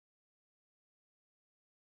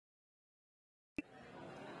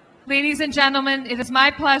Ladies and gentlemen, it is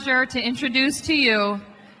my pleasure to introduce to you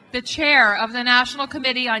the chair of the National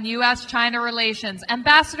Committee on U.S. China Relations,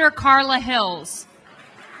 Ambassador Carla Hills.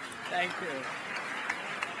 Thank you.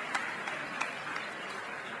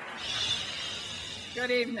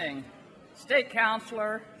 Good evening, State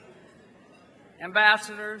Councilor,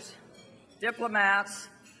 ambassadors, diplomats,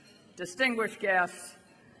 distinguished guests,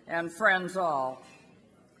 and friends all.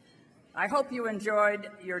 I hope you enjoyed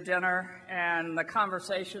your dinner and the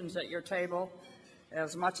conversations at your table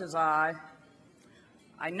as much as I.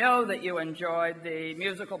 I know that you enjoyed the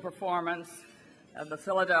musical performance of the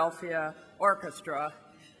Philadelphia Orchestra,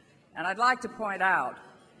 and I'd like to point out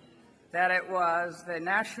that it was the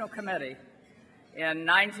National Committee in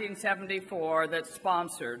 1974 that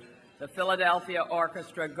sponsored the Philadelphia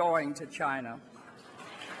Orchestra going to China.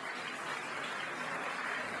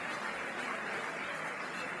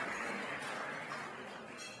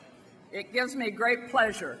 It gives me great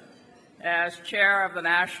pleasure as chair of the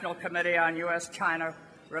National Committee on U.S. China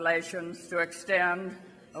Relations to extend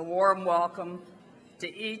a warm welcome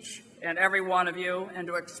to each and every one of you and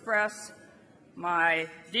to express my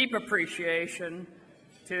deep appreciation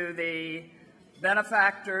to the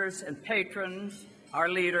benefactors and patrons, our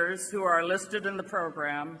leaders who are listed in the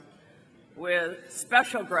program, with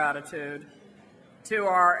special gratitude to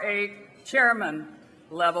our 8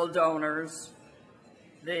 chairman-level donors,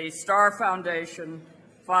 the Star Foundation,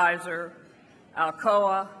 Pfizer,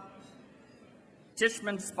 Alcoa,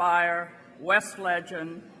 Tishman Speyer, West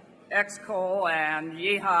Legend, Excoal, and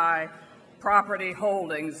Yue-Sai Property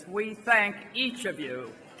Holdings. We thank each of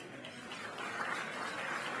you.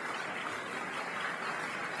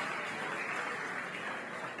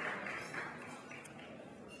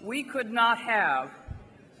 We could not have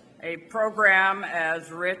a program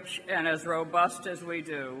as rich and as robust as we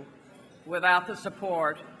do without the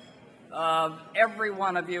support of every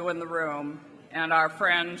one of you in the room and our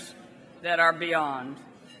friends that are beyond.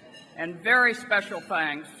 And very special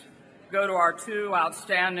thanks go to our 2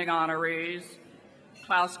 outstanding honorees,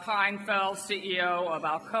 Klaus Kleinfeld, CEO of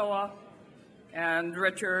Alcoa, and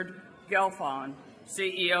Richard Gelfond,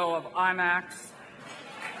 CEO of IMAX.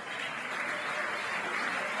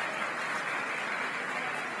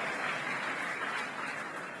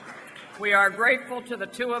 We are grateful to the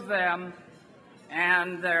 2 of them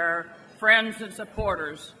and their friends and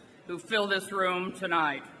supporters who fill this room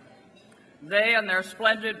tonight. They and their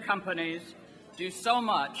splendid companies do so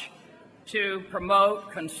much to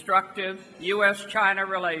promote constructive U.S. China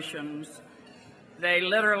relations. They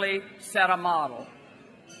literally set a model.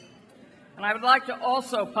 And I would like to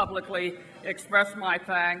also publicly express my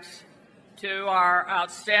thanks to our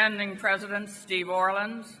outstanding President, Steve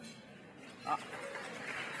Orleans,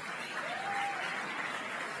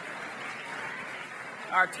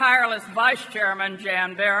 our tireless Vice Chairman,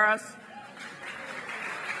 Jan Barris,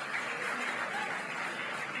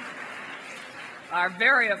 our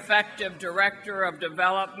very effective Director of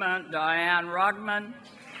Development, Diane Rugman,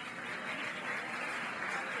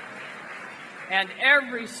 and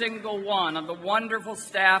every single one of the wonderful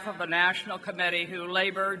staff of the National Committee who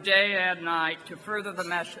labor day and night to further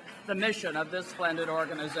the mission of this splendid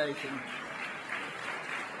organization.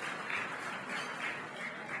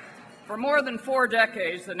 For more than 4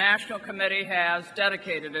 decades, the National Committee has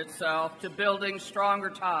dedicated itself to building stronger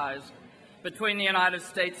ties between the United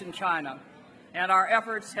States and China, and our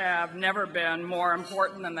efforts have never been more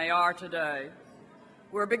important than they are today.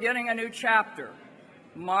 We're beginning a new chapter,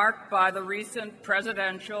 marked by the recent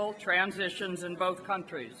presidential transitions in both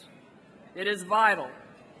countries. It is vital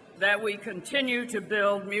that we continue to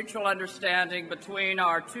build mutual understanding between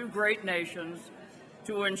our 2 great nations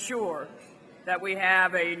to ensure that we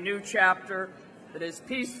have a new chapter that is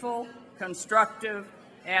peaceful, constructive,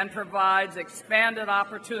 and provides expanded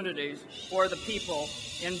opportunities for the people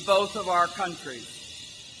in both of our countries.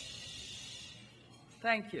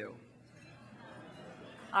 Thank you.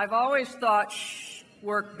 I've always thought shh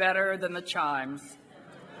worked better than the chimes.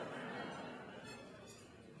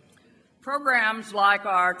 Programs like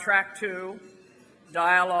our Track 2,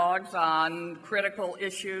 dialogues on critical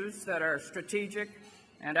issues that are strategic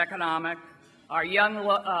and economic, our Young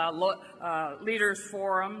Leaders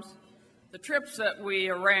Forums, the trips that we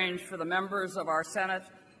arrange for the members of our Senate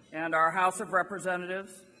and our House of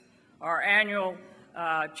Representatives, our annual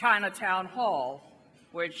Chinatown Hall,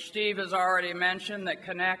 which Steve has already mentioned, that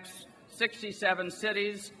connects 67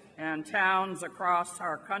 cities and towns across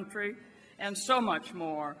our country, and so much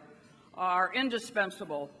more, are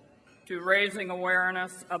indispensable to raising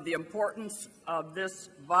awareness of the importance of this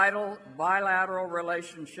vital bilateral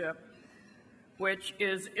relationship, which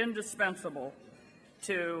is indispensable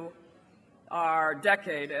to our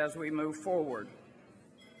decade as we move forward.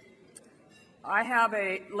 I have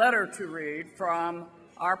a letter to read from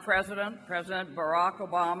our President, President Barack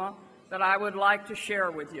Obama, that I would like to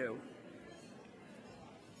share with you.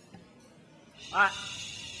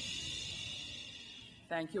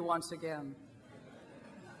 Thank you once again.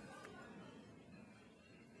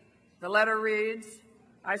 The letter reads,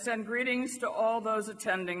 I send greetings to all those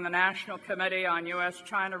attending the National Committee on U.S.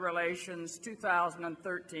 China Relations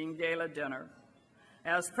 2013 Gala Dinner.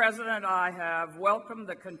 As President, I have welcomed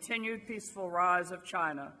the continued peaceful rise of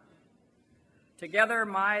China. Together,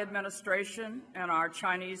 my administration and our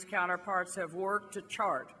Chinese counterparts have worked to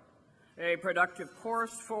chart a productive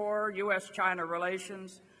course for U.S. China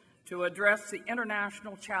relations to address the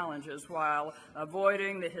international challenges while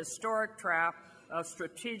avoiding the historic trap of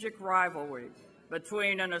strategic rivalry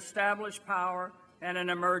between an established power and an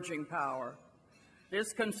emerging power.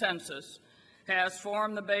 This consensus has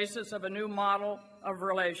formed the basis of a new model of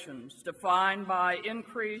relations defined by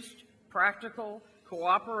increased practical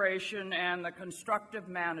cooperation and the constructive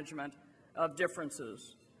management of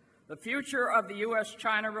differences. The future of the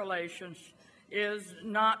U.S.-China relations is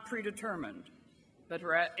not predetermined, but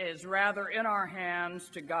is rather in our hands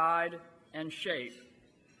to guide and shape.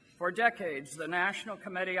 For decades, the National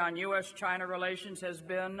Committee on U.S.-China Relations has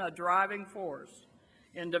been a driving force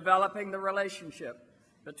in developing the relationship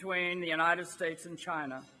between the United States and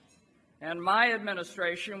China. And my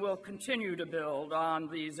administration will continue to build on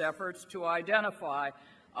these efforts to identify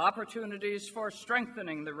opportunities for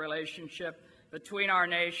strengthening the relationship between our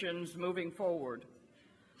nations moving forward.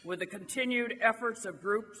 With the continued efforts of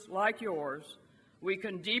groups like yours, we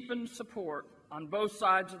can deepen support on both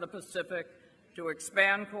sides of the Pacific to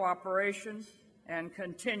expand cooperation and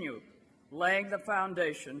continue laying the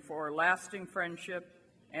foundation for lasting friendship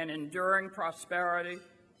and enduring prosperity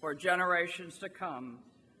for generations to come.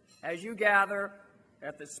 As you gather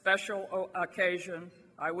at this special occasion,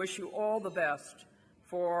 I wish you all the best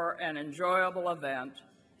for an enjoyable event.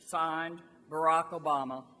 Signed, Barack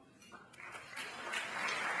Obama.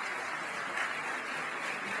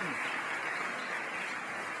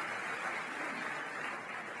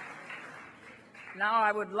 Now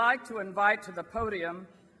I would like to invite to the podium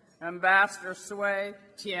Ambassador Sui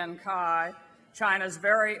Tiankai, China's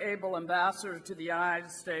very able ambassador to the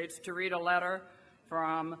United States, to read a letter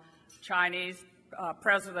from Chinese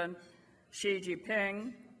President Xi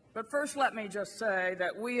Jinping. But first, let me just say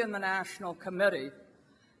that we in the National Committee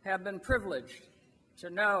have been privileged to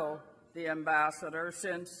know the ambassador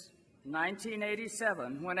since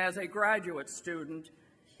 1987, when as a graduate student,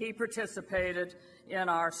 he participated in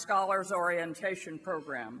our Scholars Orientation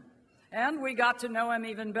Program. And we got to know him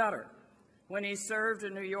even better when he served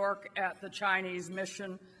in New York at the Chinese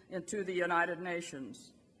mission into the United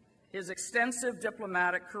Nations. His extensive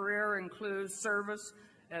diplomatic career includes service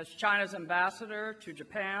as China's ambassador to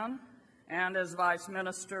Japan and as Vice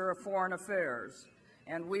Minister of Foreign Affairs.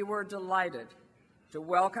 And we were delighted to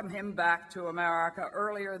welcome him back to America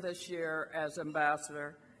earlier this year as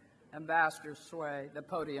ambassador. Ambassador Sui, the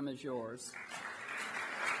podium is yours.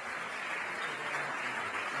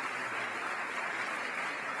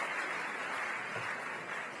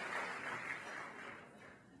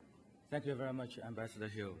 Thank you very much, Ambassador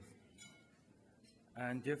Hughes.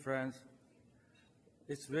 And dear friends,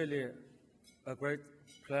 it's really a great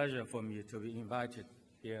pleasure for me to be invited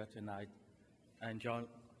here tonight and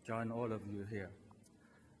join all of you here.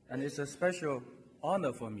 And it's a special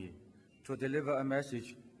honor for me to deliver a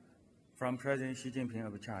message from President Xi Jinping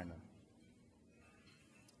of China.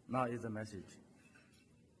 Now is the message.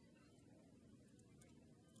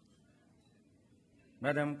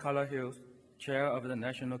 Madam Carla Hughes, Chair of the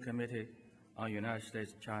National Committee on United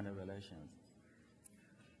States-China Relations.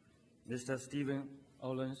 Mr. Stephen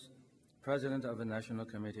Owens, President of the National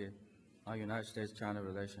Committee on United States-China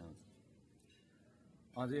Relations.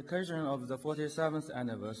 On the occasion of the 47th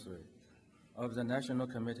anniversary of the National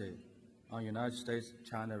Committee on United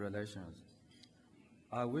States-China Relations,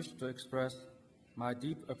 I wish to express my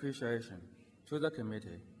deep appreciation to the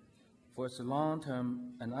committee for its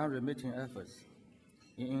long-term and unremitting efforts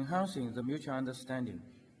in enhancing the mutual understanding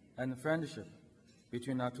and friendship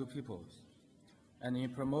between our two peoples, and in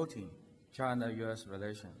promoting China-U.S.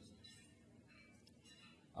 relations.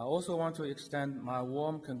 I also want to extend my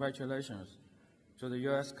warm congratulations to the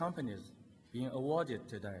U.S. companies being awarded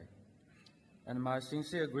today, and my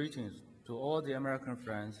sincere greetings to all the American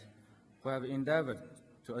friends who have endeavored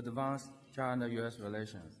to advance China-U.S.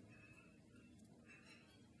 relations.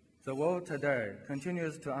 The world today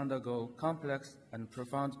continues to undergo complex and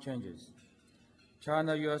profound changes.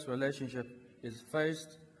 China-U.S. relationship is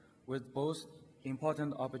faced with both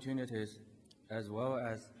important opportunities as well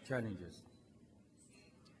as challenges.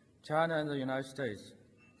 China and the United States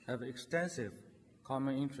have extensive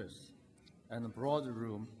common interests and broad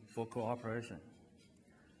room for cooperation,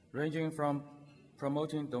 ranging from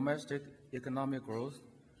promoting domestic economic growth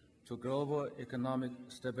to global economic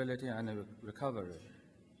stability and recovery,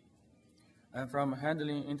 and from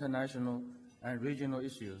handling international and regional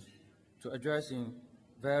issues to addressing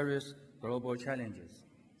various global challenges.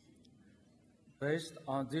 Based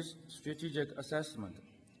on this strategic assessment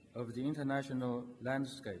of the international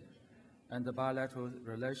landscape and the bilateral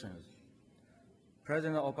relations,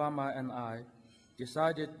 President Obama and I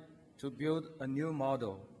decided to build a new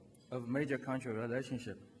model of major country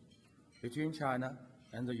relationship between China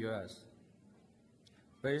and the U.S.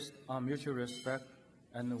 based on mutual respect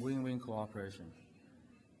and win-win cooperation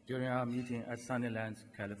during our meeting at Sunnylands,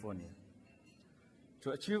 California.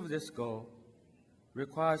 To achieve this goal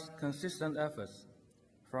requires consistent efforts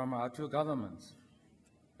from our two governments,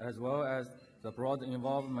 as well as the broad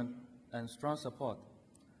involvement and strong support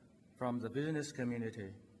from the business community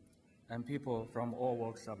and people from all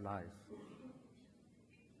walks of life.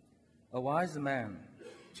 A wise man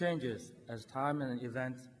changes as time and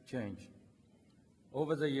events change.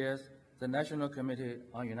 Over the years, the National Committee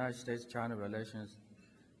on United States-China Relations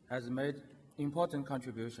has made important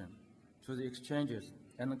contributions to the exchanges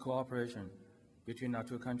and cooperation between our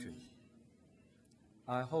two countries.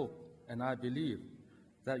 I hope and I believe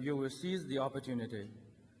that you will seize the opportunity,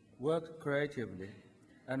 work creatively,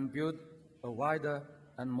 and build a wider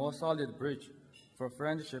and more solid bridge for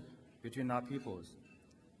friendship between our peoples,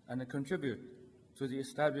 and contribute to the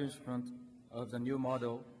establishment of the new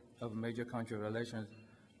model of major country relations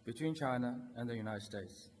between China and the United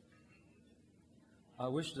States. I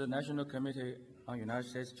wish the National Committee on United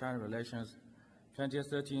States-China Relations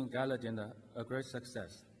 2013 Gala Dinner a great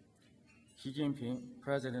success. Xi Jinping,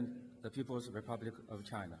 President, the People's Republic of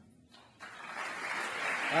China.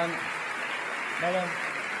 And Madam,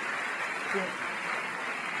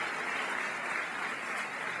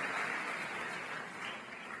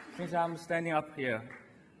 since I'm standing up here,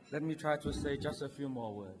 let me try to say just a few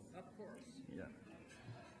more words. Of course.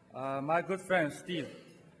 Yeah. My good friend Steve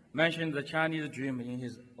mentioned the Chinese dream in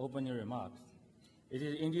his opening remarks. It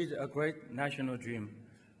is indeed a great national dream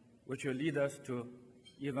which will lead us to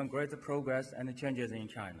even greater progress and changes in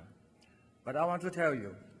China. But I want to tell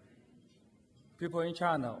you, people in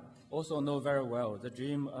China also know very well the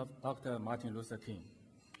dream of Dr. Martin Luther King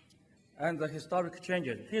and the historic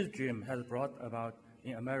changes his dream has brought about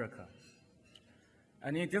in America.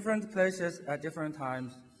 And in different places at different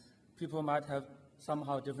times, people might have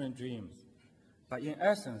somehow different dreams. But in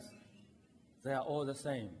essence, they are all the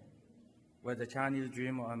same, whether Chinese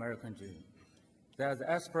dream or American dream. They are the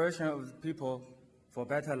aspiration of the people for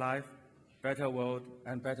better life, better world,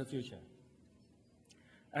 and better future.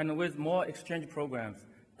 And with more exchange programs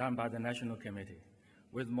done by the National Committee,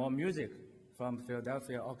 with more music from the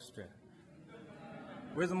Philadelphia Orchestra,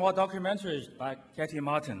 with more documentaries by Katie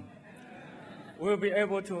Martin, we will be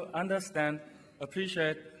able to understand,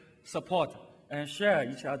 appreciate, support, and share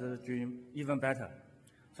each other's dream even better.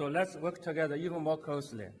 So let's work together even more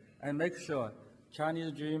closely and make sure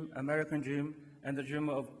Chinese dream, American dream, and the dream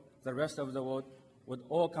of the rest of the world would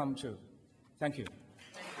all come true. Thank you.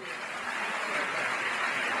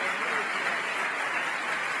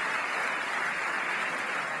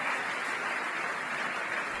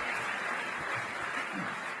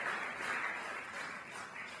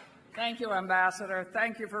 Thank you, Ambassador.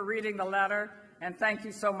 Thank you for reading the letter, and thank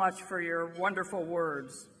you so much for your wonderful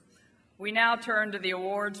words. We now turn to the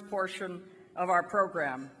awards portion of our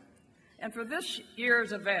program. And for this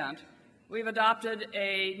year's event, we've adopted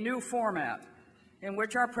a new format in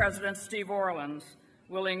which our President, Steve Orleans,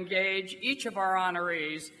 will engage each of our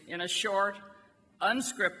honorees in a short,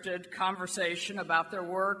 unscripted conversation about their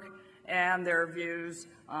work and their views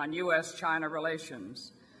on U.S. China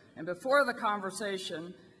relations. And before the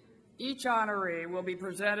conversation, each honoree will be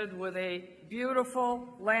presented with a beautiful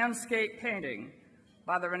landscape painting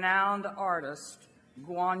by the renowned artist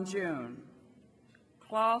Guan Jun.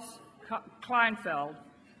 Klaus Kleinfeld,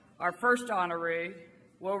 our first honoree,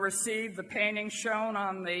 will receive the painting shown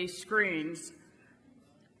on the screens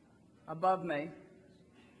above me,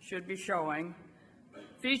 should be showing,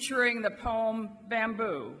 featuring the poem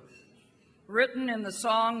Bamboo, written in the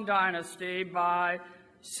Song Dynasty by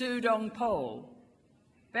Su Dongpo.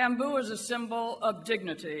 Bamboo is a symbol of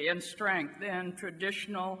dignity and strength in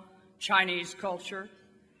traditional Chinese culture,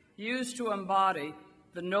 used to embody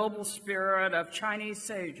the noble spirit of Chinese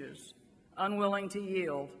sages, unwilling to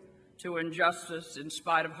yield to injustice in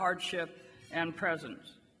spite of hardship and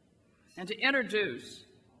presence. And to introduce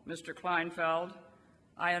Mr. Kleinfeld,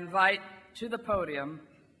 I invite to the podium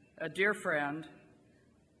a dear friend,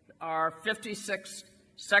 our 56th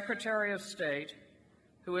Secretary of State,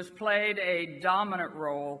 who has played a dominant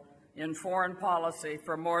role in foreign policy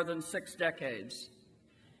for more than 6 decades.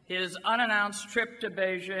 His unannounced trip to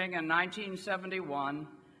Beijing in 1971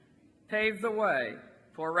 paved the way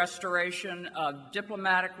for restoration of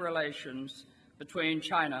diplomatic relations between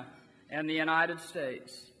China and the United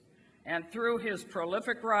States. And through his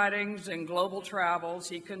prolific writings and global travels,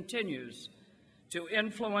 he continues to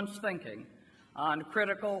influence thinking on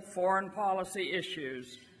critical foreign policy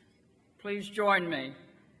issues. Please join me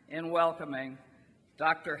in welcoming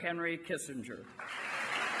Dr. Henry Kissinger.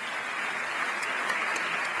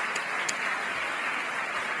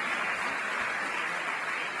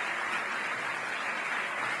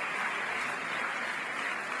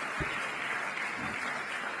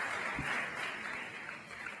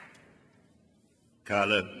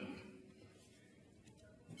 Carla,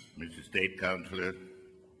 Mr. State Councilor,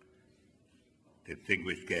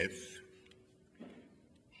 distinguished guests,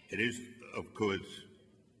 it is, of course,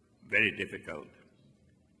 very difficult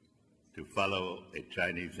to follow a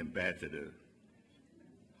Chinese ambassador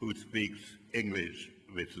who speaks English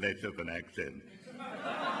with less of an accent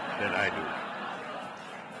than I do.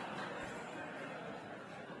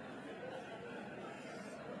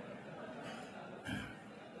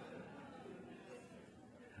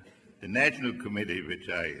 The National Committee, which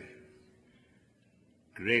I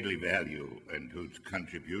greatly value and whose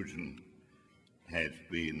contribution has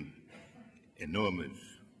been enormous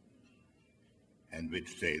and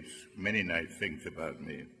which says many nice things about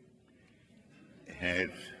me, has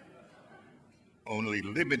only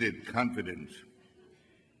limited confidence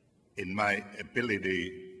in my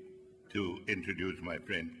ability to introduce my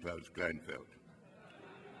friend Klaus Kleinfeld.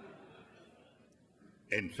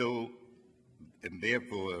 And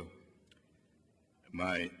therefore,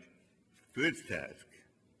 my first task,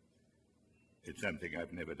 it's something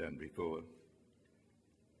I've never done before,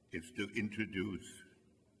 is to introduce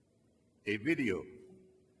a video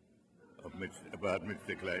about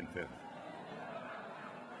Mr. Kleinfeld.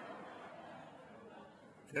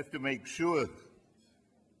 Just to make sure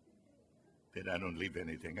that I don't leave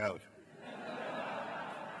anything out.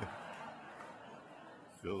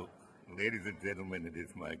 So, ladies and gentlemen, it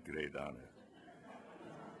is my great honor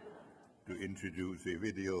to introduce a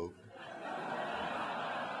video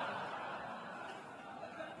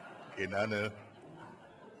in honor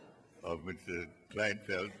of Mr.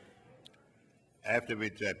 Kleinfeld, after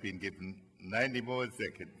which I've been given 90 more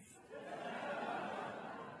seconds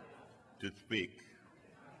to speak.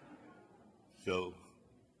 So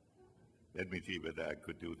let me see whether I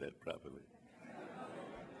could do that properly.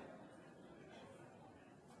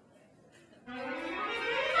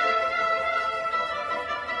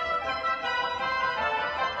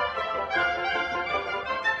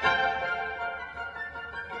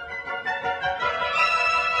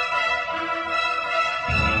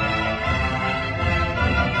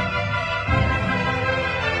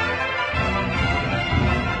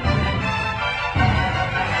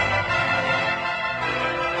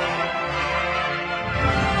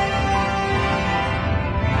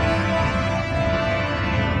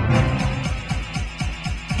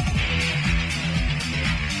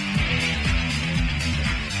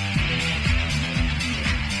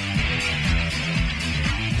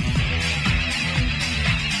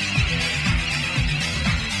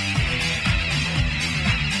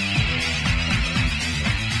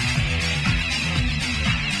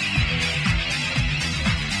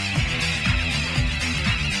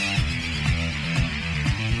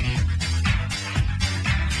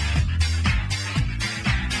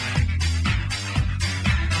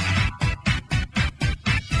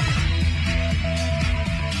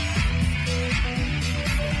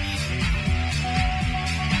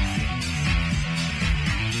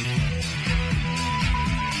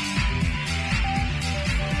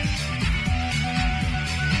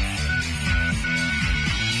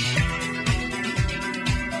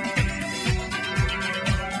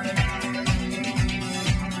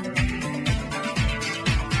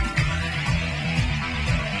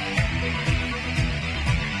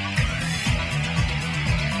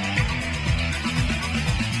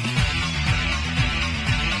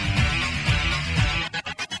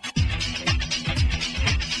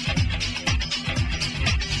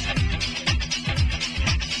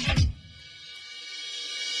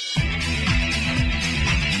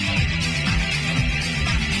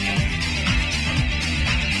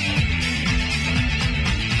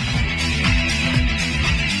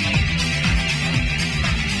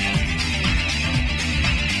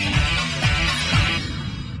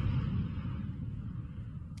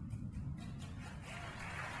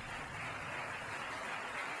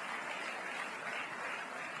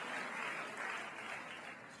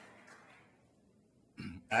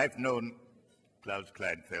 I've known Klaus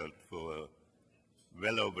Kleinfeld for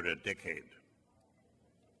well over a decade.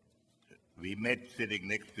 We met sitting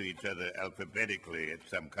next to each other alphabetically at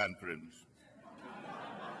some conference,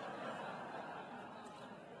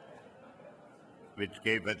 which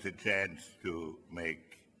gave us a chance to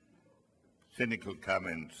make cynical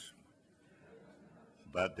comments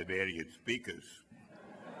about the various speakers,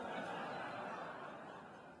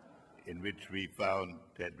 in which we found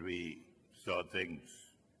that we saw things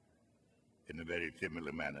in a very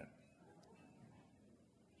similar manner.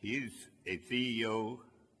 He's a CEO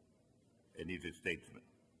and he's a statesman.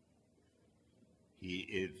 He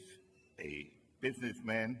is a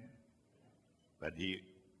businessman, but he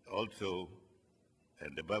also,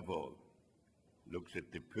 and above all, looks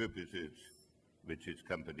at the purposes which his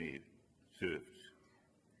company serves.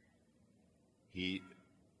 He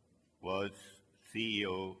was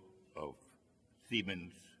CEO of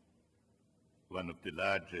Siemens, one of the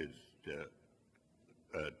largest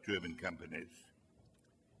German companies,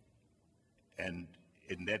 and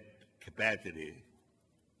in that capacity,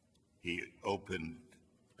 he opened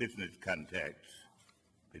business contacts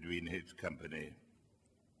between his company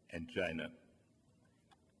and China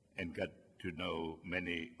and got to know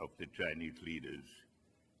many of the Chinese leaders,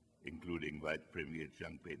 including Vice Premier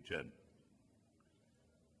Chiang Kai-shek.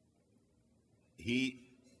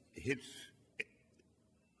 His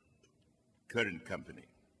current company,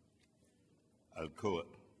 Alcoa,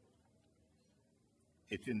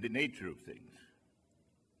 it's in the nature of things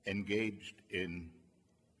engaged in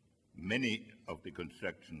many of the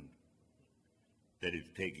construction that is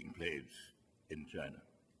taking place in China,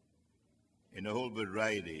 in a whole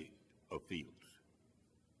variety of fields,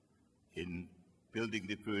 in building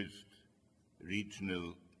the first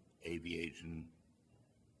regional aviation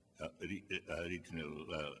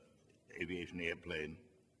airplane,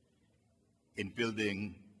 in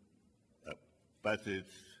building buses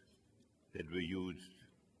that were used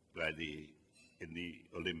in the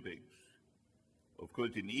Olympics. Of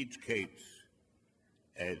course, in each case,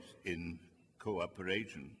 as in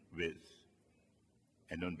cooperation with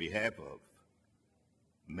and on behalf of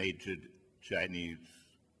major Chinese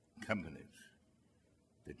companies,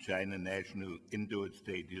 the China National Indoor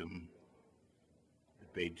Stadium,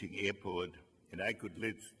 the Beijing Airport, and I could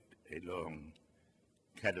list a long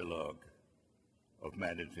catalog of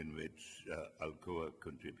matters in which Alcoa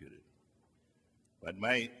contributed. But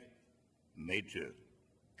my major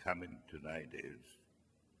comment tonight is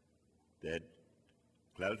that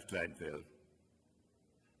Klaus Kleinfeld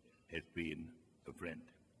has been a friend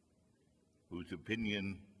whose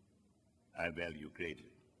opinion I value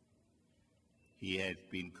greatly. He has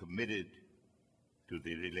been committed to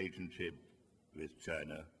the relationship with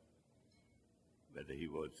China, whether he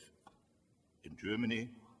was in Germany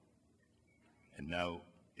and now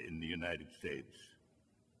in the United States,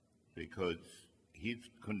 because he's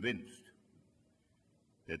convinced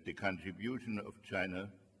that the contribution of China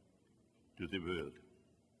to the world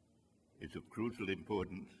is of crucial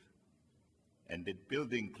importance, and that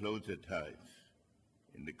building closer ties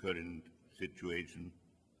in the current situation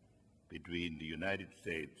between the United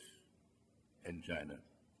States and China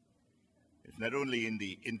is not only in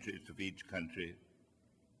the interest of each country,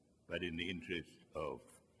 but in the interest of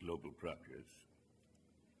global progress.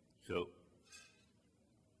 So,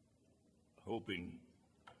 hoping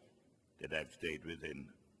that I've stayed within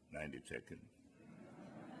 90 seconds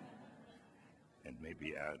and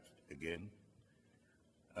maybe asked again,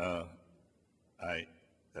 I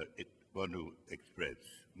want to express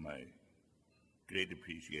my great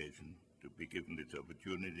appreciation to be given this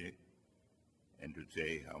opportunity and to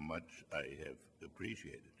say how much I have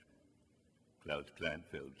appreciated Klaus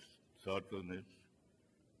Kleinfeld's thoughtfulness,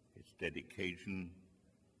 his dedication,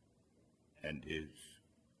 and his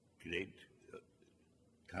great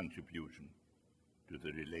contribution to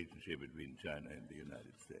the relationship between China and the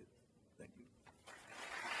United States. Thank you.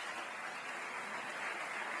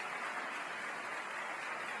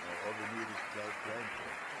 All we need is Klaus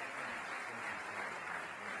Kleinfeld.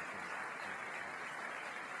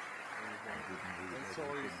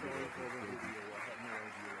 Sorry for the video. I had no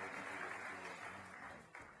idea.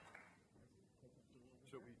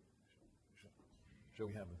 Should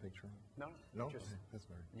we have a picture? No. No? Just, okay. That's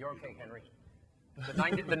very good. you're okay, Henry.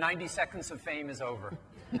 The 90 seconds of fame is over.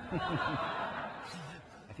 I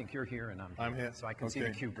think you're here and I'm here. So I can see the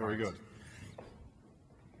cue cards. Very good.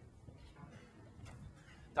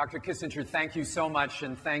 Dr. Kissinger, thank you so much,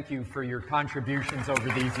 and thank you for your contributions over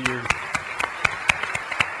these years.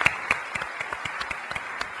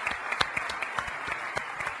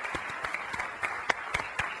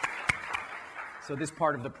 So this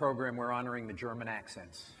part of the program, we're honoring the German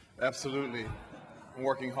accents. Absolutely. I'm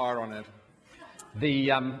working hard on it. The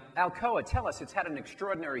Alcoa, tell us, it's had an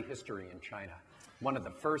extraordinary history in China. One of the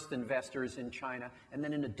first investors in China. And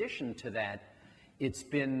then in addition to that, it's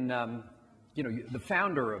been, the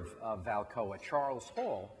founder of Alcoa, Charles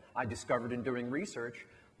Hall, I discovered in doing research,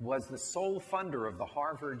 was the sole funder of the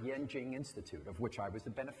Harvard Yenjing Institute, of which I was the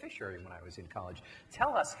beneficiary when I was in college.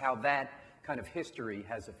 Tell us how that kind of history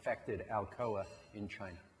has affected Alcoa in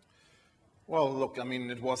China. Well, look, I mean,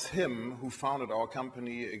 it was him who founded our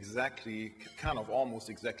company exactly, almost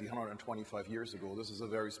exactly 125 years ago. This is a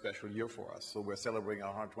very special year for us. So we're celebrating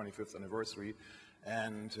our 125th anniversary.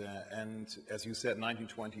 And as you said,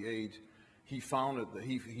 1928, he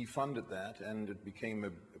funded that, and it became a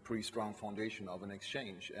pretty strong foundation of an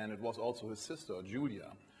exchange. And it was also his sister,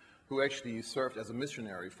 Julia, who actually served as a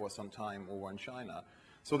missionary for some time over in China.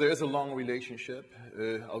 So there is a long relationship.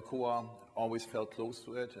 Alcoa always felt close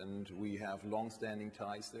to it, and we have long-standing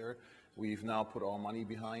ties there. We've now put our money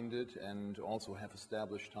behind it and also have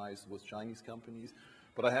established ties with Chinese companies.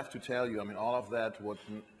 But I have to tell you, I mean, all of that would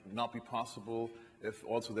not be possible if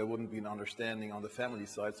also there wouldn't be an understanding on the family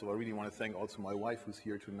side. So I really want to thank also my wife who's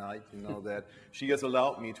here tonight, that she has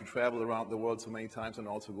allowed me to travel around the world so many times and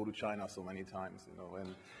also go to China so many times,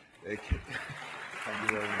 and thank you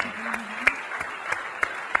very much.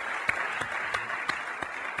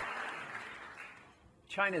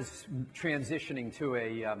 China's transitioning to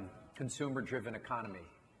a consumer-driven economy.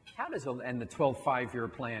 How does, and the 12th five-year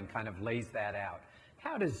plan kind of lays that out.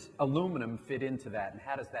 How does aluminum fit into that, and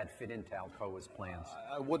how does that fit into Alcoa's plans?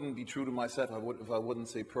 I wouldn't be true to myself if I wouldn't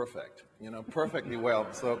say perfect. Perfectly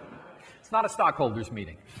well. So it's not a stockholders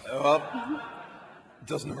meeting. Well, it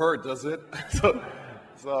doesn't hurt, does it?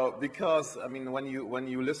 So because I mean, when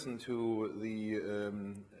you listen to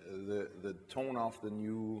the tone of the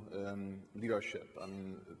new leadership, I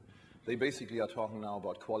mean, they basically are talking now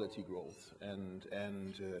about quality growth, and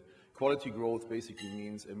quality growth basically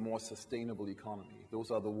means a more sustainable economy. Those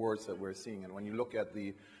are the words that we're seeing, and when you look at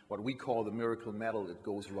what we call the miracle metal, it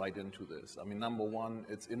goes right into this. I mean, number one,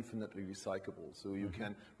 it's infinitely recyclable, so you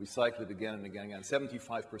can recycle it again and again and again.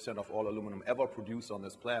 75% of all aluminum ever produced on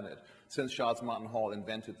this planet, since Charles Martin Hall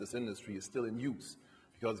invented this industry, is still in use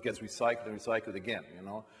because it gets recycled and recycled again.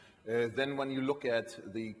 Then when you look at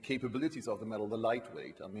the capabilities of the metal, the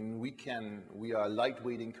lightweight, I mean, we are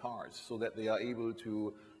lightweighting cars so that they are able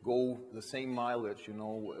to go the same mileage,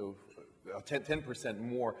 10%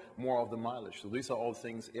 more of the mileage. So these are all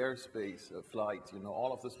things, airspace, flight,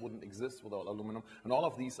 all of this wouldn't exist without aluminum. And all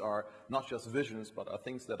of these are not just visions, but are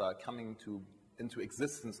things that are coming into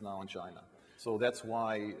existence now in China. So that's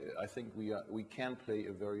why I think we can play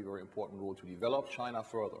a very, very important role to develop China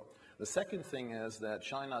further. The second thing is that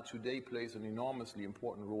China today plays an enormously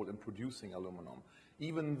important role in producing aluminum,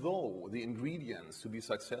 even though the ingredients to be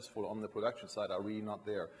successful on the production side are really not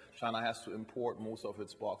there. China has to import most of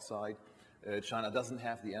its bauxite. China doesn't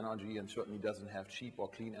have the energy and certainly doesn't have cheap or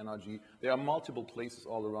clean energy. There are multiple places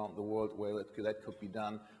all around the world where that could be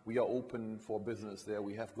done. We are open for business there.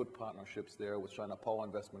 We have good partnerships there with China Power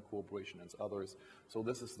Investment Corporation and others. So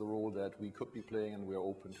this is the role that we could be playing, and we are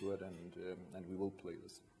open to it, and we will play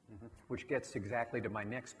this. Mm-hmm. Which gets exactly to my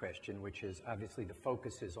next question, which is obviously the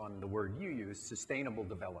focus is on the word you use, sustainable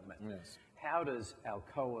development. Yes. How does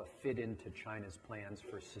Alcoa fit into China's plans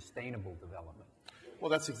for sustainable development? Well,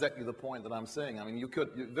 that's exactly the point that I'm saying. I mean, you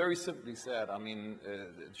very simply said, I mean,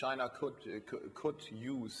 China could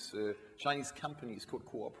use, Chinese companies could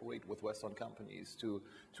cooperate with Western companies to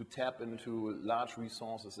tap into large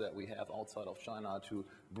resources that we have outside of China to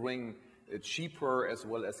bring cheaper as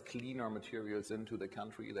well as cleaner materials into the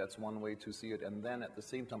country. That's one way to see it. And then at the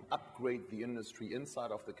same time, upgrade the industry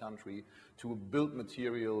inside of the country to build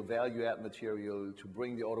material, value-add material, to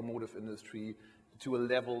bring the automotive industry to a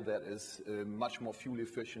level that is much more fuel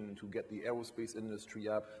efficient, to get the aerospace industry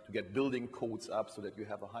up, to get building codes up so that you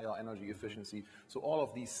have a higher energy efficiency. So all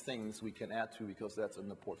of these things we can add to because that's in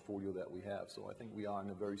the portfolio that we have. So I think we are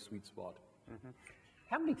in a very sweet spot. Mm-hmm.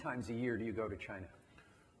 How many times a year do you go to China?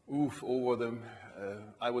 Over them,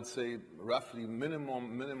 I would say roughly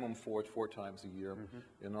minimum four times a year,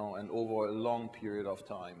 and over a long period of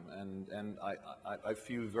time. And I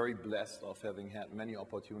feel very blessed of having had many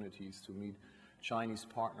opportunities to meet Chinese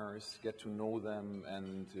partners, get to know them,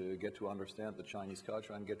 and get to understand the Chinese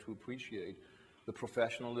culture and get to appreciate the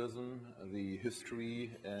professionalism, the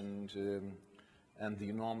history, and the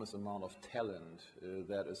enormous amount of talent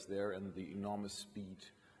that is there, and the enormous speed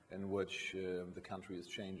in which the country is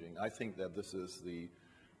changing. I think that this is the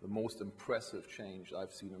most impressive change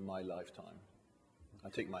I've seen in my lifetime. I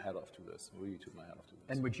take my hat off to this, really took my hat off to this.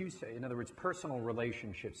 And would you say, in other words, personal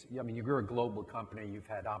relationships, I mean, you're a global company, you've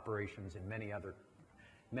had operations in many other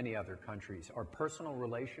countries. Are personal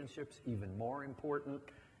relationships even more important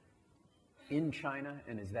in China,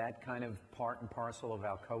 and is that kind of part and parcel of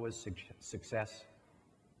Alcoa's success?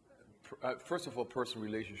 First of all, personal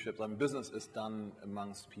relationships. I mean, business is done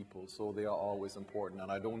amongst people, so they are always important.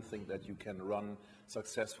 And I don't think that you can run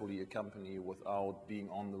successfully a company without being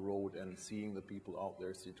on the road and seeing the people out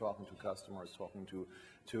there, talking to customers, talking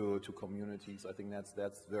to communities. I think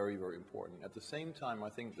that's very, very important. At the same time, I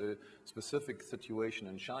think the specific situation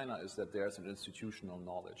in China is that there's an institutional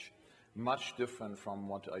knowledge, much different from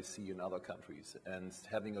what I see in other countries, and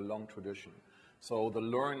having a long tradition. So the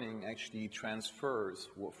learning actually transfers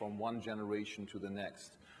from one generation to the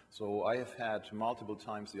next. So I have had multiple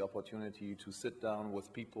times the opportunity to sit down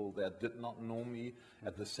with people that did not know me.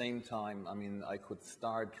 At the same time, I mean, I could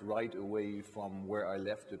start right away from where I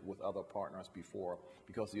left it with other partners before,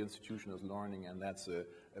 because the institution is learning, and that's a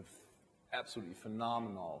absolutely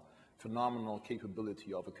phenomenal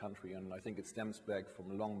capability of a country. And I think it stems back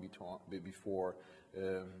from long before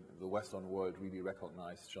the Western world really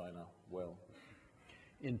recognized China well.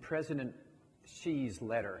 In President Xi's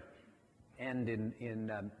letter and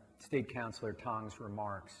in State Councilor Tang's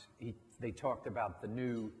remarks, they talked about the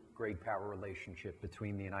new great power relationship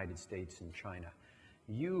between the United States and China.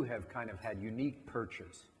 You have kind of had unique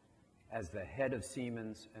perches as the head of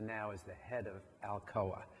Siemens and now as the head of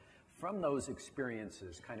Alcoa. From those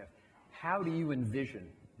experiences, kind of, how do you envision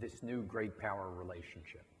this new great power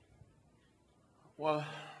relationship? Well,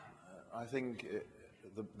 I think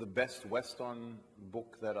the best Western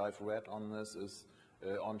book that I've read on this is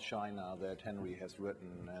on China that Henry has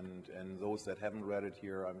written, and those that haven't read it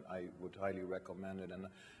here, I would highly recommend it. And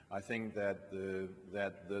I think that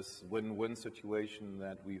that this win-win situation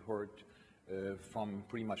that we heard from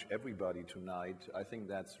pretty much everybody tonight, I think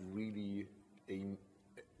that's really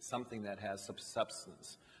something that has some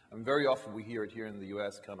substance. And very often we hear it here in the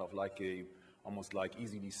U.S. kind of like almost like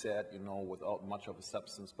easily said, you know, without much of a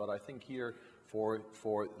substance. But I think here for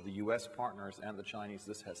the U.S. partners and the Chinese,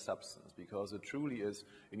 this has substance, because it truly is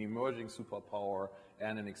an emerging superpower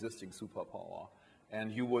and an existing superpower.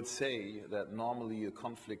 And you would say that normally a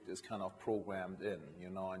conflict is kind of programmed in, you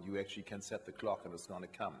know, and you actually can set the clock and it's going to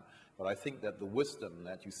come. But I think that the wisdom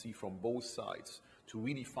that you see from both sides to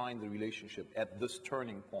really find the relationship at this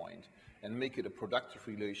turning point and make it a productive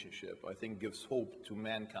relationship, I think gives hope to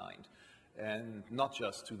mankind. And not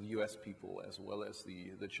just to the U.S. people as well as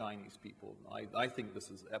the Chinese people. I think this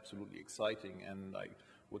is absolutely exciting, and I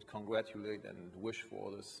would congratulate and wish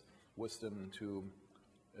for this wisdom to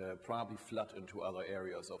probably flood into other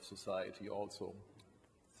areas of society also,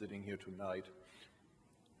 sitting here tonight.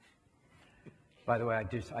 By the way,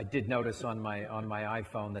 I did notice on my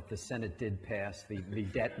iPhone that the Senate did pass the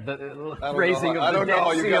raising of the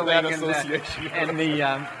debt ceiling,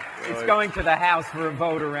 and it's going to the House for a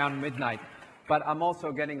vote around midnight. But I'm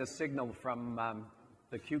also getting a signal from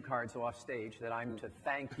the cue cards off stage that I'm to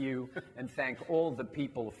thank you and thank all the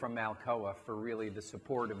people from Alcoa for really the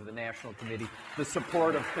support of the National Committee, the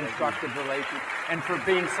support of constructive relations, and for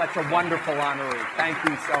being such a wonderful honoree. Thank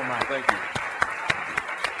you so much. Thank you.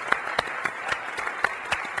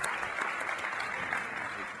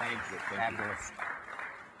 Fabulous.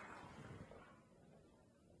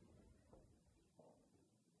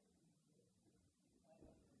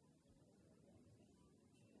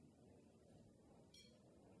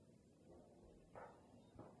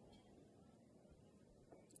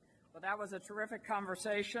 Well, that was a terrific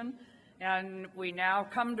conversation, and we now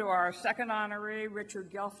come to our second honoree,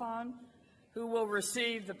 Richard Gelfond, who will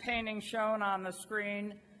receive the painting shown on the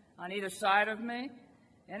screen on either side of me,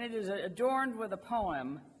 and it is adorned with a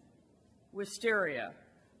poem, Wisteria,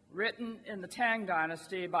 written in the Tang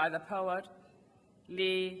Dynasty by the poet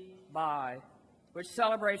Li Bai, which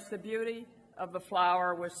celebrates the beauty of the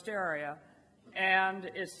flower wisteria and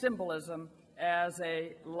its symbolism as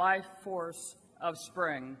a life force of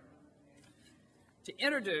spring. To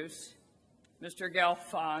introduce Mr.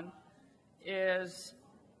 Gelfond is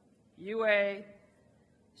Yue-Sai.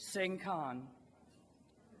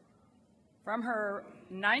 From her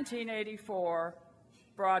 1984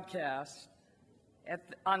 broadcast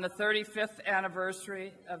on the 35th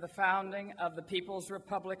anniversary of the founding of the People's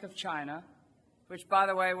Republic of China, which, by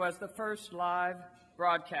the way, was the first live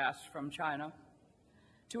broadcast from China,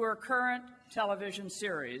 to her current television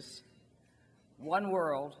series, One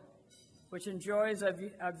World, which enjoys a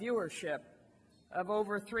viewership of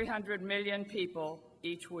over 300 million people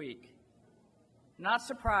each week. Not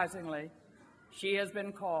surprisingly, she has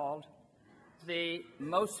been called the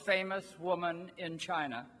most famous woman in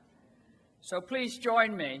China. So please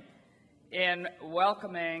join me in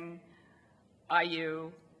welcoming Yue-Sai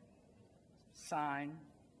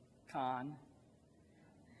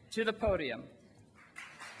to the podium.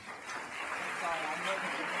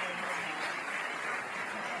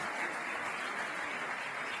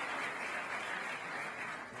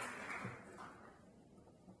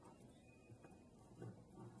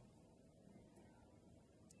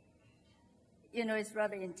 You know, it's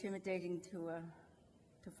rather intimidating to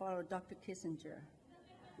follow Dr. Kissinger.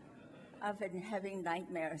 I've been having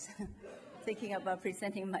nightmares thinking about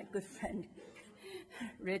presenting my good friend,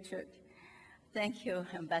 Richard. Thank you,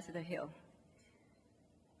 Ambassador Hill.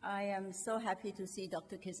 I am so happy to see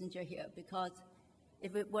Dr. Kissinger here because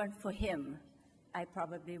if it weren't for him, I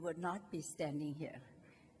probably would not be standing here,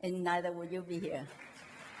 and neither would you be here.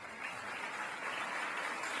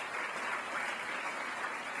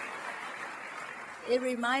 It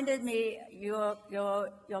reminded me, your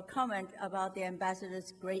comment about the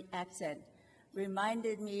ambassador's great accent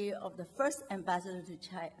reminded me of the first ambassador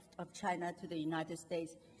of China to the United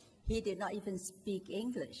States. He did not even speak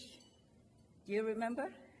English. Do you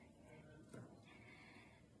remember?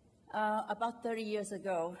 About 30 years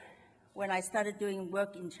ago, when I started doing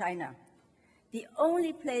work in China, the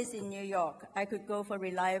only place in New York I could go for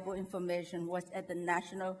reliable information was at the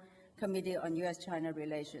National Committee on U.S. China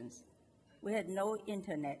Relations. We had no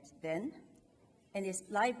internet then, and his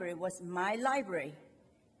library was my library.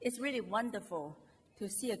 It's really wonderful to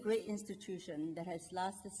see a great institution that has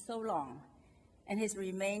lasted so long and has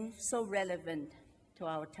remained so relevant to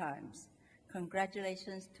our times.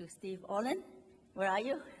 Congratulations to Steve Olin, where are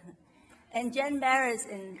you? And Jen Maris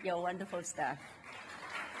and your wonderful staff.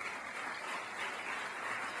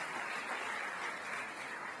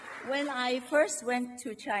 When I first went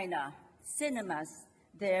to China, cinemas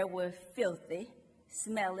there were filthy,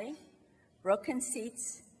 smelly, broken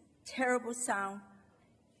seats, terrible sound,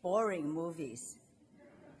 boring movies.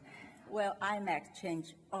 Well, IMAX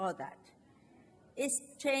changed all that. It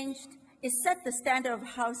set the standard of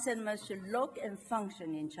how cinemas should look and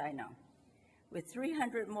function in China. With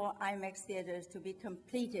 300 more IMAX theaters to be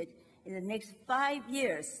completed in the next 5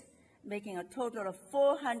 years, making a total of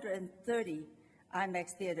 430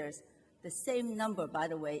 IMAX theaters, the same number, by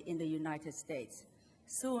the way, in the United States.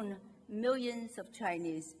 Soon, millions of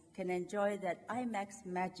Chinese can enjoy that IMAX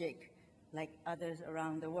magic like others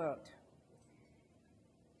around the world.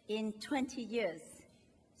 In 20 years,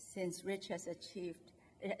 since Rich has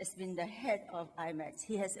been the head of IMAX,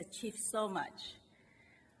 he has achieved so much.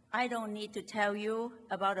 I don't need to tell you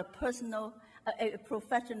about a professional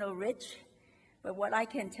Rich, but what I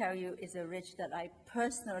can tell you is a Rich that I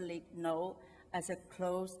personally know as a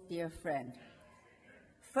close, dear friend.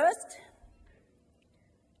 First,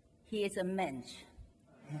 he is a mensch.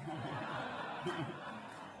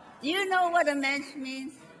 Do you know what a mensch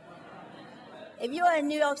means? If you are in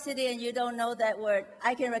New York City and you don't know that word,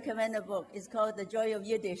 I can recommend a book. It's called The Joy of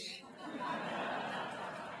Yiddish.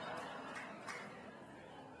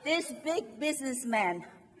 This big businessman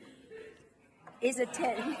is a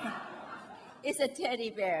teddy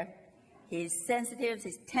bear. He's sensitive,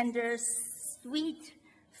 he's tender, sweet,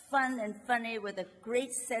 fun, and funny with a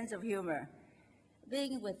great sense of humor.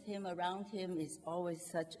 Being with him, around him, is always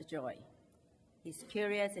such a joy. He's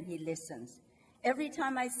curious and he listens. Every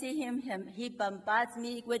time I see him, he bombards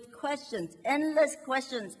me with questions, endless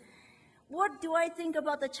questions. What do I think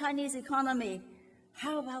about the Chinese economy?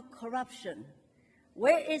 How about corruption?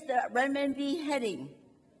 Where is the renminbi heading?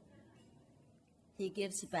 He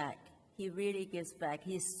gives back. He really gives back.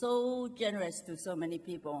 He's so generous to so many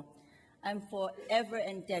people. I'm forever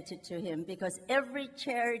indebted to him because every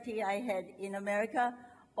charity I had in America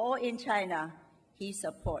or in China, he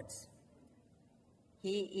supports.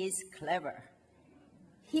 He is clever.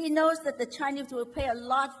 He knows that the Chinese will pay a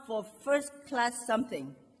lot for first-class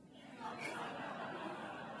something.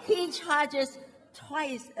 He charges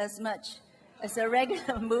twice as much as a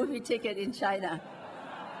regular movie ticket in China.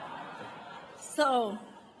 So,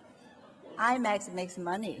 IMAX makes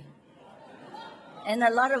money. And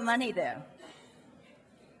a lot of money there.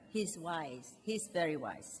 He's wise. He's very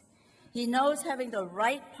wise. He knows having the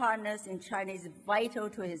right partners in China is vital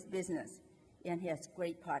to his business. And he has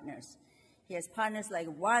great partners. He has partners like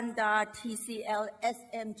Wanda, TCL,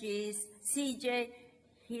 SMGs, CJ.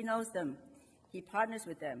 He knows them. He partners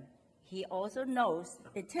with them. He also knows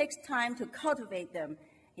it takes time to cultivate them.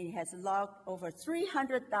 He has logged over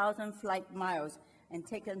 300,000 flight miles and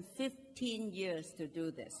taken 15 years to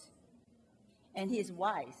do this. And he's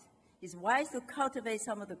wise. He's wise to cultivate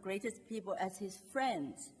some of the greatest people as his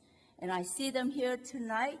friends. And I see them here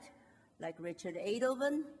tonight, like Richard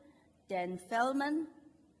Gelfond, Dan Feldman.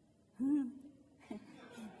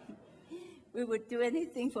 We would do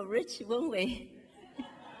anything for Rich, won't we?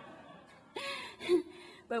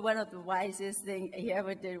 But one of the wisest things he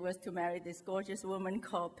ever did was to marry this gorgeous woman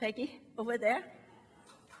called Peggy over there.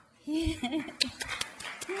 He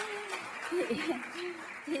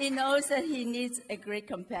knows that he needs a great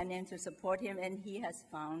companion to support him, and he has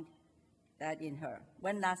found that in her.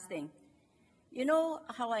 One last thing. You know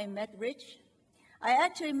how I met Rich? I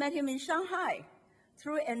actually met him in Shanghai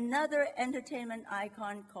through another entertainment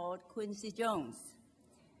icon called Quincy Jones.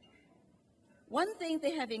 One thing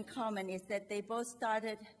they have in common is that they both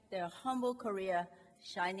started their humble career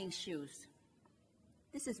shining shoes.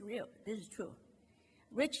 This is real. This is true.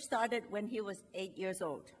 Rich started when he was 8 years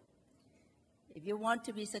old. If you want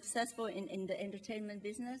to be successful in the entertainment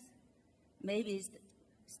business, maybe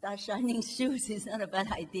start shining shoes is not a bad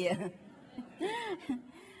idea.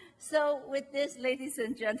 So with this, ladies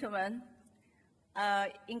and gentlemen,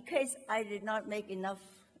 in case I did not make enough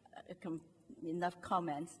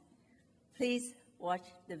comments, please watch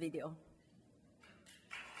the video.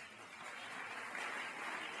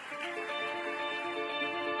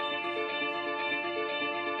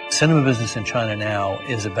 Cinema business in China now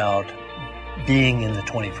is about being in the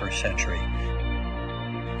 21st century.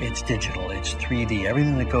 It's digital, it's 3D.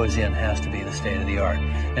 Everything that goes in has to be the state of the art.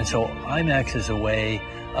 And so IMAX is a way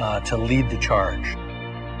to lead the charge.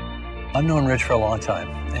 I've known Rich for a long time,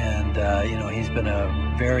 and he's been a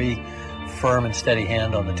very firm and steady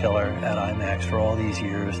hand on the tiller at IMAX for all these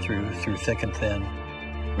years through thick and thin.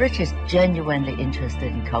 Rich is genuinely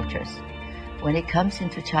interested in cultures. When he comes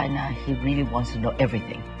into China, he really wants to know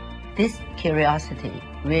everything. This curiosity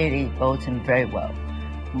really bodes him very well,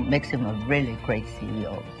 makes him a really great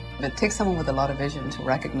CEO. It takes someone with a lot of vision to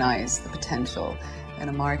recognize the potential in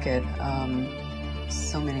a market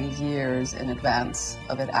so many years in advance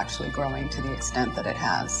of it actually growing to the extent that it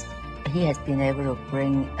has. He has been able to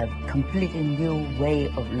bring a completely new way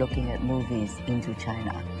of looking at movies into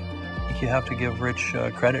China. I think you have to give Rich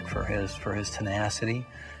credit for his tenacity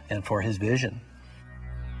and for his vision.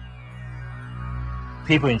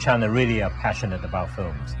 People in China really are passionate about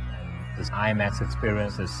films. And this IMAX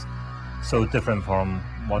experience is so different from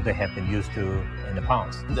what they have been used to in the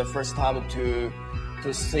past. The first time to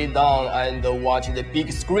sit down and watch the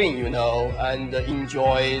big screen, and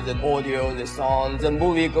enjoy the audio, the sound. The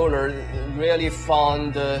moviegoer really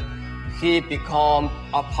found he become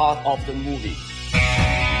a part of the movie.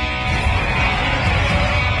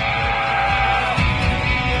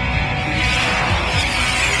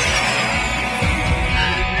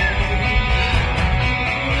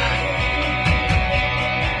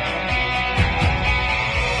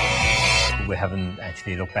 We haven't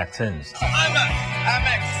actually looked back since.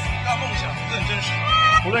 IMAX 让梦想更真实。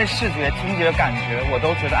无论视觉、听觉、感觉，我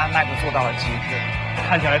都觉得 IMAX 做到了极致，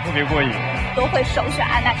看起来特别过瘾。都会首选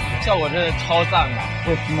IMAX。效果真的超赞的。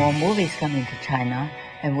With more movies coming to China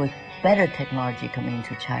and with better technology coming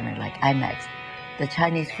to China like IMAX, the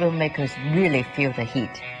Chinese filmmakers really feel the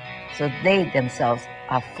heat. So they themselves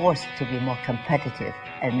are forced to be more competitive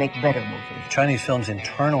and make better movies. Chinese films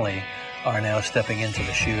internally are now stepping into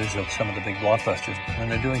the shoes of some of the big blockbusters,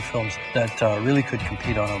 and they're doing films that really could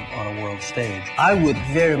compete on a world stage. I would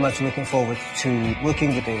very much looking forward to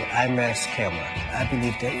working with the IMAX camera. I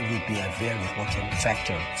believe that it would be a very important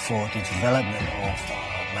factor for the development of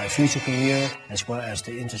my future career as well as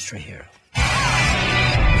the industry here.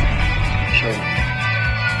 Sure.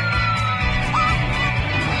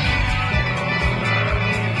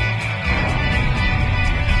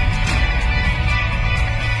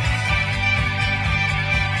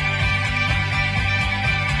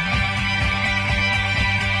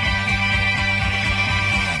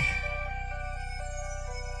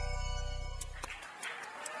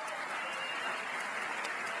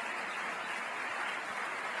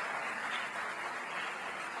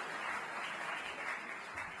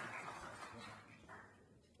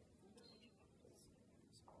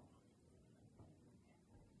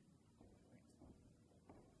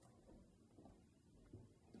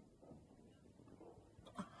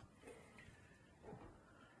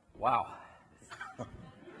 Wow.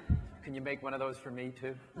 Can you make one of those for me,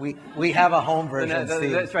 too? We have a home version,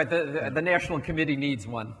 Steve. That's right. The National Committee needs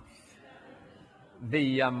one.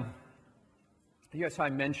 Yue-Sai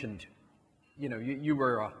mentioned,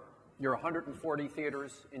 you're 140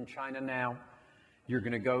 theaters in China now. You're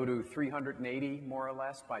going to go to 380, more or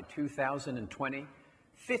less, by 2020.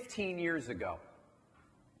 15 years ago,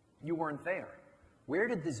 you weren't there. Where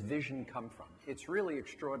did this vision come from? It's really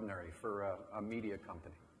extraordinary for a media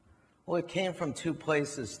company. Well, it came from two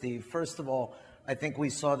places, Steve. First of all, I think we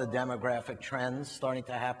saw the demographic trends starting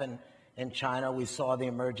to happen in China. We saw the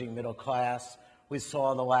emerging middle class. We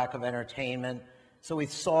saw the lack of entertainment. So we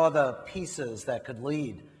saw the pieces that could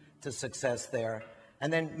lead to success there.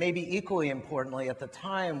 And then maybe equally importantly, at the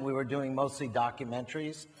time, we were doing mostly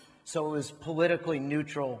documentaries. So it was politically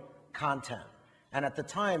neutral content. And at the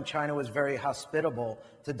time, China was very hospitable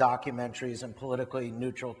to documentaries and politically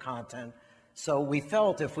neutral content. So we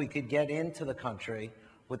felt if we could get into the country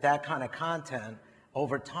with that kind of content,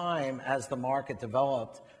 over time, as the market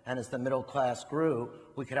developed and as the middle class grew,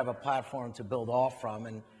 we could have a platform to build off from.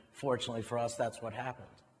 And fortunately for us, that's what happened.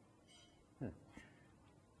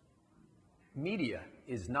 Media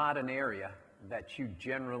is not an area that you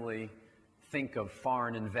generally think of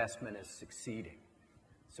foreign investment as succeeding.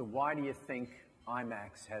 So why do you think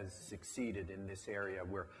IMAX has succeeded in this area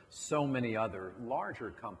where so many other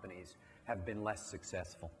larger companies have been less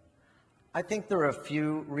successful? I think there are a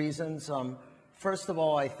few reasons. First of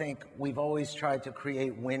all, I think we've always tried to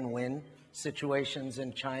create win-win situations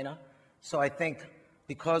in China. So I think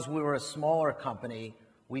because we were a smaller company,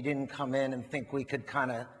 we didn't come in and think we could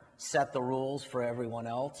kind of set the rules for everyone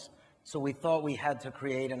else. So we thought we had to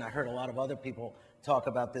create, and I heard a lot of other people talk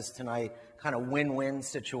about this tonight, kind of win-win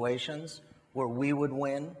situations where we would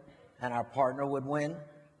win and our partner would win.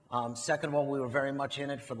 Second of all, we were very much in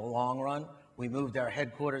it for the long run. We moved our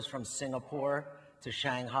headquarters from Singapore to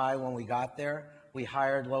Shanghai when we got there. We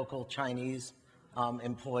hired local Chinese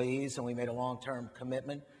employees, and we made a long-term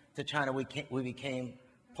commitment to China. We became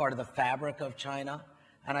part of the fabric of China.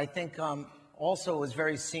 And I think also it was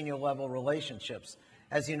very senior-level relationships.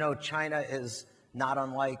 As you know, China is not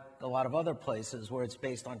unlike a lot of other places where it's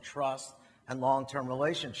based on trust and long-term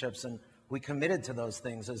relationships, and we committed to those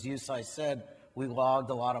things. As Yue-Sai said, we logged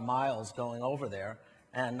a lot of miles going over there,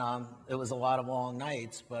 and it was a lot of long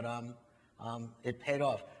nights, but it paid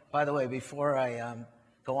off. By the way, before I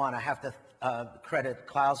go on, I have to credit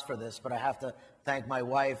Klaus for this, but I have to thank my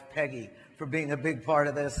wife, Peggy, for being a big part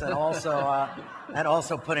of this, and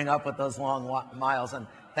also putting up with those long miles. And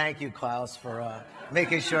thank you, Klaus, for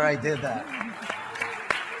making sure I did that.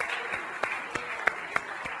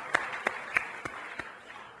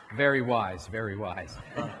 Very wise, very wise.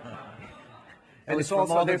 And was it's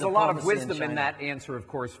also, there's a lot of diplomacy in wisdom in China. that answer, of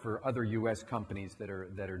course, for other U.S. companies that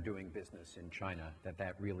are doing business in China,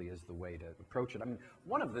 that really is the way to approach it. I mean,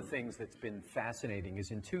 one of the things that's been fascinating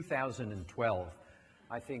is in 2012,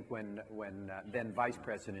 I think when then Vice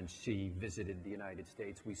President Xi visited the United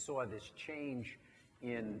States, we saw this change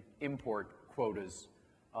in import quotas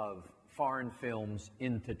of foreign films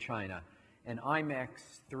into China. And IMAX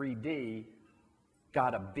 3D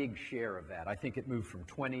got a big share of that. I think it moved from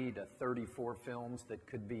 20 to 34 films that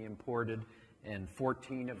could be imported, and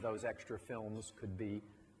 14 of those extra films could be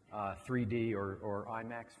 3D or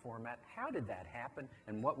IMAX format. How did that happen,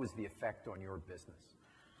 and what was the effect on your business?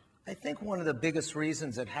 I think one of the biggest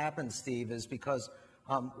reasons it happened, Steve, is because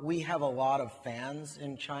we have a lot of fans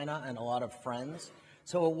in China and a lot of friends.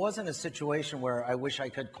 So it wasn't a situation where I wish I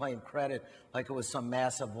could claim credit like it was some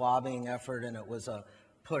massive lobbying effort and it was a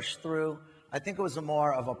push through. I think it was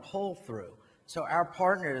more of a pull through. So our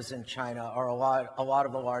partners in China are a lot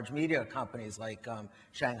of the large media companies like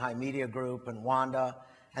Shanghai Media Group and Wanda,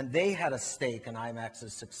 and they had a stake in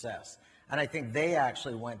IMAX's success. And I think they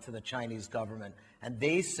actually went to the Chinese government and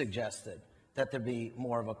they suggested that there be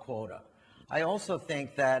more of a quota. I also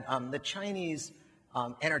think that the Chinese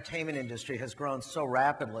entertainment industry has grown so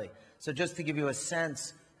rapidly. So just to give you a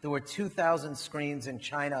sense, there were 2,000 screens in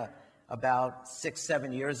China about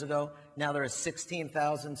 6-7 years ago. Now there are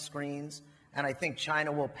 16,000 screens, and I think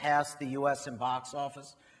China will pass the U.S. in box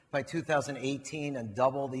office by 2018 and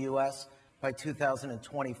double the U.S. by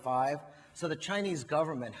 2025. So the Chinese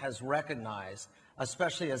government has recognized,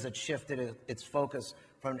 especially as it shifted its focus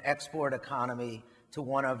from an export economy to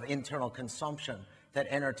one of internal consumption, that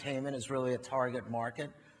entertainment is really a target market.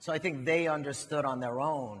 So I think they understood on their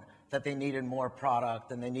own that they needed more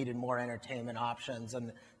product and they needed more entertainment options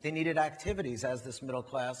and they needed activities as this middle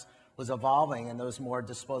class was evolving and there was more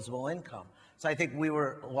disposable income. So I think we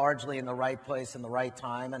were largely in the right place in the right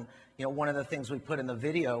time. And you know, one of the things we put in the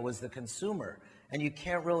video was the consumer. And you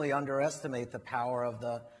can't really underestimate the power of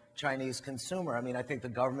the Chinese consumer. I mean, I think the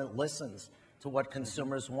government listens to what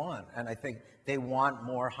consumers want. And I think they want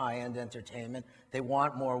more high-end entertainment. They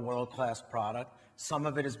want more world-class product. Some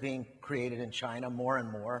of it is being created in China more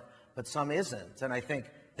and more, but some isn't. And I think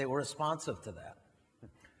they were responsive to that.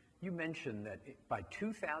 You mentioned that by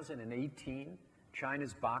 2018,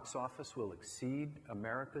 China's box office will exceed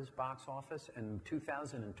America's box office, and in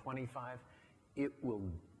 2025, it will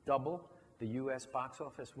double the U.S. box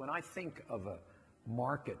office. When I think of a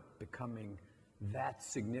market becoming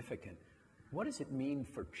That's significant. What does it mean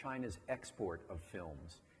for China's export of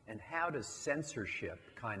films? And how does censorship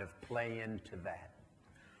kind of play into that?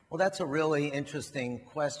 Well, that's a really interesting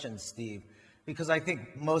question, Steve, because I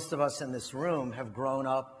think most of us in this room have grown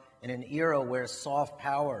up in an era where soft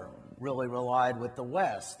power really relied with the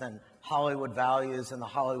West, and Hollywood values and the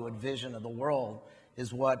Hollywood vision of the world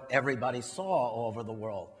is what everybody saw all over the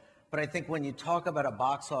world. But I think when you talk about a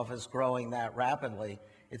box office growing that rapidly,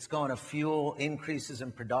 it's going to fuel increases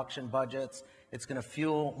in production budgets, it's going to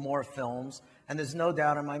fuel more films, and there's no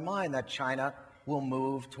doubt in my mind that China will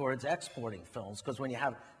move towards exporting films, because when you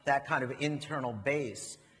have that kind of internal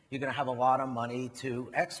base, you're going to have a lot of money to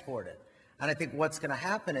export it. And I think what's going to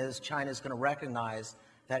happen is China's going to recognize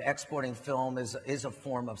that exporting film is a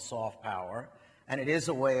form of soft power, and it is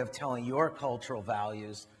a way of telling your cultural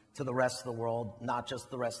values to the rest of the world, not just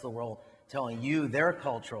the rest of the world telling you their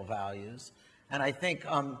cultural values. And I think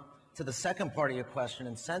to the second part of your question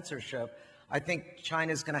in censorship, I think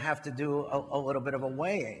China's going to have to do a little bit of a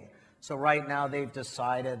weighing. So right now they've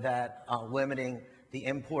decided that limiting the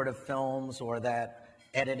import of films or that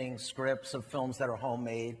editing scripts of films that are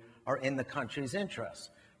homemade are in the country's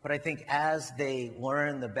interest. But I think as they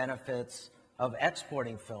learn the benefits of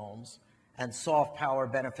exporting films and soft power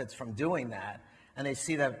benefits from doing that, and they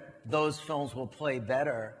see that those films will play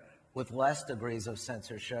better with less degrees of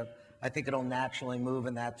censorship, I think it'll naturally move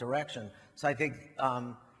in that direction. So I think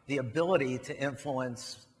the ability to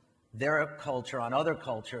influence their culture on other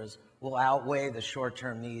cultures will outweigh the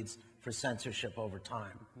short-term needs for censorship over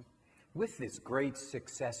time. With this great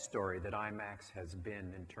success story that IMAX has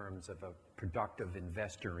been in terms of a productive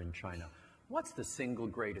investor in China, what's the single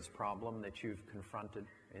greatest problem that you've confronted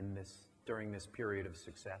during this period of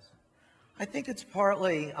success? I think it's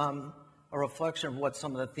partly a reflection of what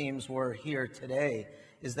some of the themes were here today,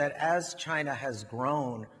 is that as China has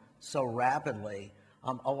grown so rapidly,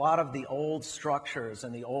 a lot of the old structures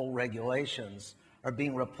and the old regulations are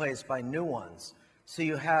being replaced by new ones. So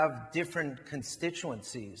you have different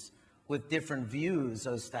constituencies with different views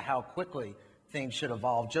as to how quickly things should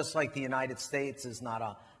evolve. Just like the United States is not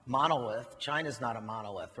a monolith, China's not a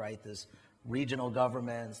monolith, right? There's regional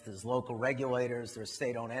governments, there's local regulators, there's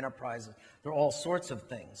state-owned enterprises, there are all sorts of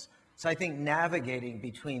things. So I think navigating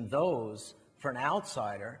between those for an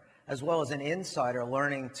outsider, as well as an insider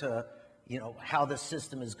learning to, how the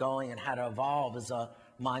system is going and how to evolve is a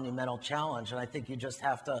monumental challenge. And I think you just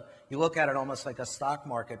have to, you look at it almost like a stock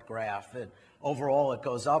market graph. Overall, it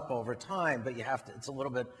goes up over time, but it's a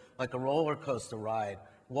little bit like a roller coaster ride.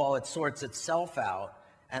 While it sorts itself out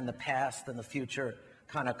and the past and the future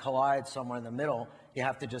kind of collide somewhere in the middle, you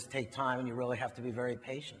have to just take time and you really have to be very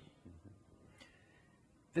patient.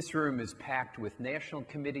 This room is packed with National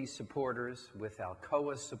Committee supporters, with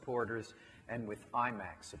Alcoa supporters, and with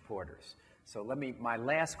IMAX supporters. So my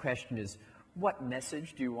last question is, what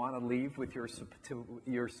message do you want to leave with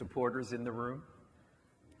your supporters in the room?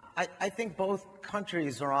 I think both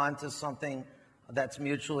countries are on to something that's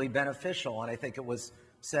mutually beneficial, and I think it was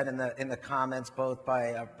said in the comments both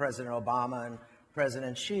by President Obama and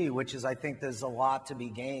President Xi, which is I think there's a lot to be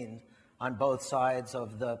gained on both sides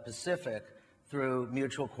of the Pacific through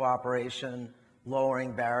mutual cooperation,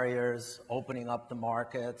 lowering barriers, opening up the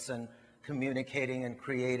markets, and communicating and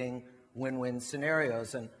creating win-win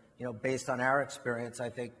scenarios. And based on our experience, I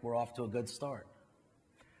think we're off to a good start.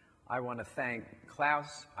 I want to thank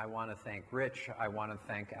Klaus, I want to thank Rich, I want to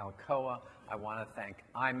thank Alcoa, I want to thank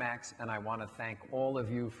IMAX, and I want to thank all of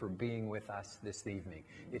you for being with us this evening.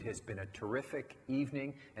 It has been a terrific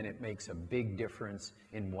evening, and it makes a big difference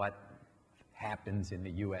in what happens in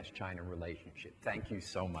the U.S. China relationship. Thank you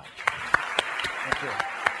so much. Thank you.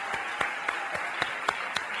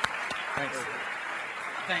 Thanks.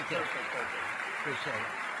 Thank you. Appreciate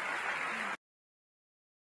it.